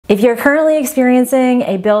If you're currently experiencing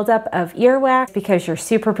a buildup of earwax because you're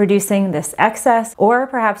super producing this excess, or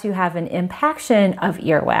perhaps you have an impaction of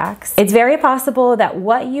earwax, it's very possible that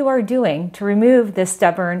what you are doing to remove this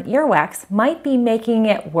stubborn earwax might be making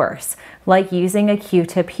it worse, like using a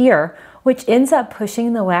Q-tip here, which ends up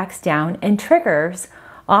pushing the wax down and triggers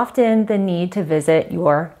often the need to visit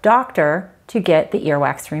your doctor to get the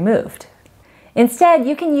earwax removed. Instead,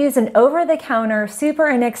 you can use an over-the-counter, super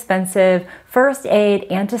inexpensive first aid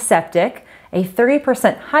antiseptic, a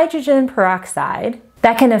 3% hydrogen peroxide,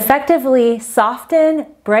 that can effectively soften,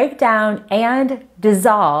 break down, and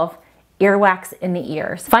dissolve earwax in the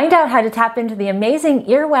ears. Find out how to tap into the amazing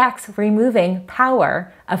earwax removing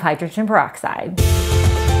power of hydrogen peroxide.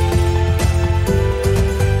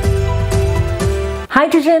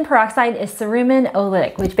 Hydrogen peroxide is cerumen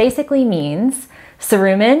olytic, which basically means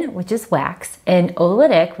cerumen, which is wax, and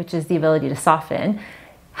olytic, which is the ability to soften.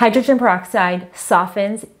 Hydrogen peroxide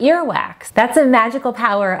softens earwax. That's a magical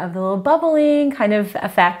power of the little bubbling kind of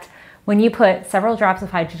effect when you put several drops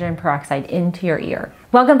of hydrogen peroxide into your ear.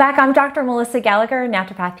 Welcome back. I'm Dr. Melissa Gallagher,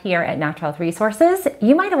 naturopath here at Natural Health Resources.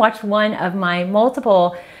 You might have watched one of my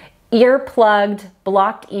multiple ear-plugged,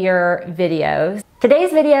 blocked ear videos.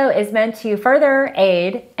 Today's video is meant to further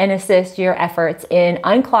aid and assist your efforts in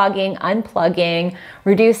unclogging, unplugging,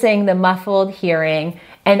 reducing the muffled hearing,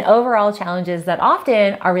 and overall challenges that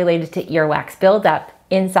often are related to earwax buildup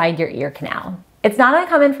inside your ear canal. It's not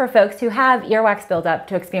uncommon for folks who have earwax buildup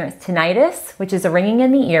to experience tinnitus, which is a ringing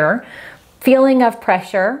in the ear, feeling of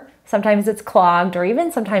pressure, sometimes it's clogged, or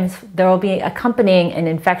even sometimes there will be accompanying an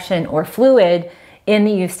infection or fluid in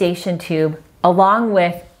the eustachian tube along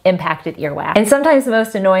with impacted earwax. And sometimes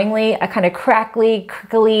most annoyingly, a kind of crackly,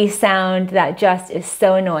 crickly sound that just is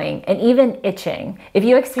so annoying, and even itching. If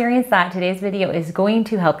you experience that, today's video is going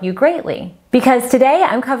to help you greatly. Because today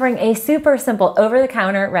I'm covering a super simple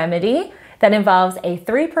over-the-counter remedy that involves a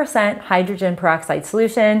 3% hydrogen peroxide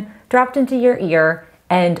solution dropped into your ear,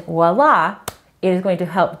 and voila, it is going to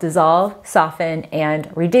help dissolve, soften, and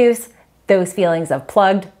reduce those feelings of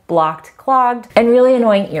plugged, blocked, clogged, and really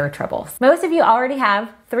annoying ear troubles. Most of you already have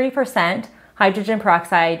 3% hydrogen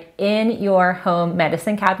peroxide in your home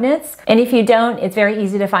medicine cabinets. And if you don't, it's very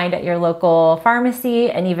easy to find at your local pharmacy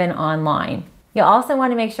and even online. You'll also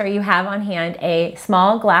want to make sure you have on hand a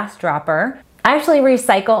small glass dropper. I actually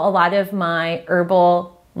recycle a lot of my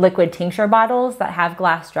herbal liquid tincture bottles that have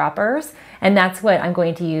glass droppers, and that's what I'm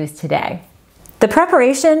going to use today. The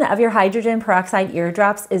preparation of your hydrogen peroxide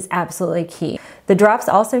eardrops is absolutely key. The drops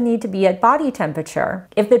also need to be at body temperature.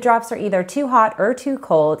 If the drops are either too hot or too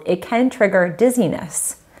cold, it can trigger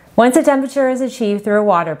dizziness. Once the temperature is achieved through a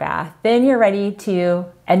water bath, then you're ready to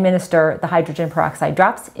administer the hydrogen peroxide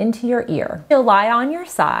drops into your ear. You'll lie on your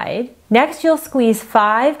side. Next, you'll squeeze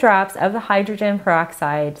 5 drops of the hydrogen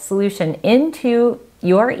peroxide solution into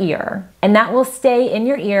your ear, and that will stay in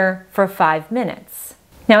your ear for 5 minutes.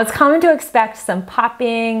 Now, it's common to expect some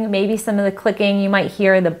popping, maybe some of the clicking, you might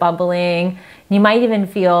hear the bubbling, you might even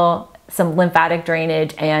feel some lymphatic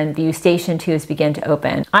drainage and the eustachian tubes begin to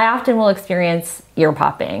open. I often will experience ear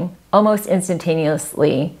popping almost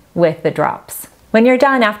instantaneously with the drops. When you're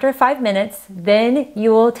done after 5 minutes, then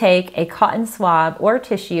you will take a cotton swab or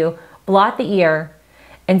tissue, blot the ear,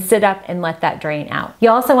 and sit up and let that drain out. You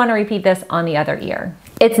also want to repeat this on the other ear.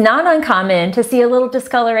 It's not uncommon to see a little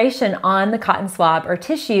discoloration on the cotton swab or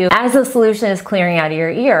tissue as the solution is clearing out of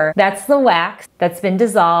your ear. That's the wax that's been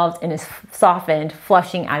dissolved and is softened,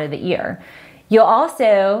 flushing out of the ear. You'll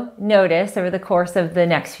also notice over the course of the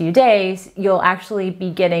next few days, you'll actually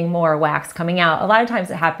be getting more wax coming out. A lot of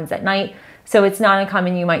times it happens at night, so it's not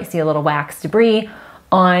uncommon you might see a little wax debris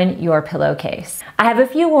on your pillowcase. I have a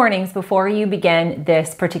few warnings before you begin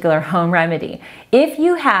this particular home remedy. If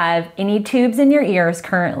you have any tubes in your ears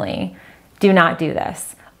currently, do not do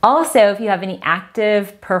this. Also, if you have any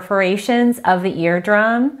active perforations of the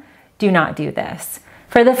eardrum, do not do this.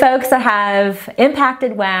 For the folks that have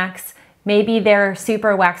impacted wax, maybe they're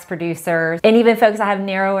super wax producers, and even folks that have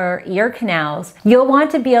narrower ear canals, you'll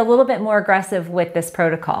want to be a little bit more aggressive with this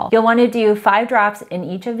protocol. You'll want to do 5 drops in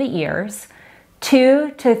each of the ears,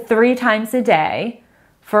 2 to 3 times a day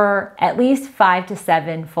for at least 5 to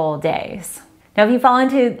 7 full days. Now, if you fall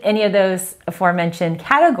into any of those aforementioned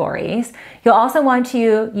categories, you'll also want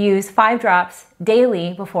to use 5 drops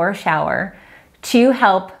daily before a shower to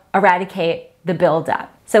help eradicate the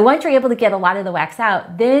buildup. So once you're able to get a lot of the wax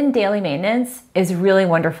out, then daily maintenance is really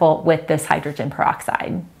wonderful with this hydrogen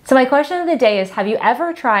peroxide. So my question of the day is, have you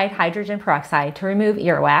ever tried hydrogen peroxide to remove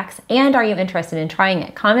earwax, and are you interested in trying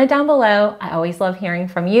it? Comment down below. I always love hearing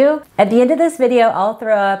from you. At the end of this video, I'll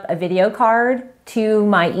throw up a video card to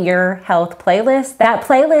my ear health playlist. That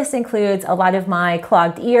playlist includes a lot of my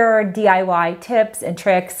clogged ear DIY tips and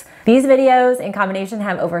tricks. These videos in combination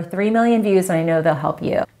have over 3 million views, and I know they'll help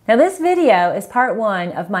you. Now this video is part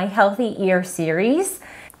 1 of my healthy ear series.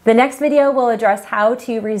 The next video will address how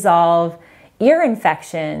to resolve ear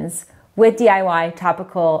infections with DIY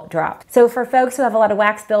topical drops. So for folks who have a lot of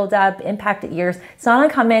wax buildup, impacted ears, it's not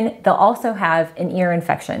uncommon they'll also have an ear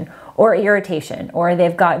infection or irritation, or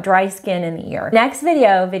they've got dry skin in the ear. Next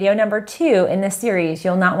video, video number 2 in this series,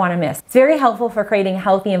 you'll not want to miss. It's very helpful for creating a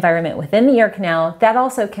healthy environment within the ear canal that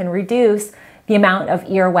also can reduce the amount of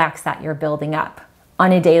ear wax that you're building up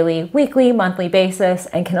on a daily, weekly, monthly basis,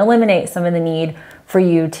 and can eliminate some of the need for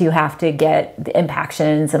you to have to get the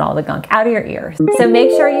impactions and all the gunk out of your ears. So make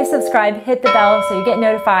sure you subscribe, hit the bell so you get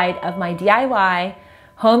notified of my DIY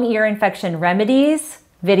home ear infection remedies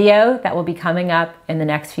video that will be coming up in the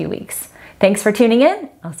next few weeks. Thanks for tuning in.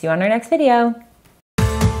 I'll see you on our next video.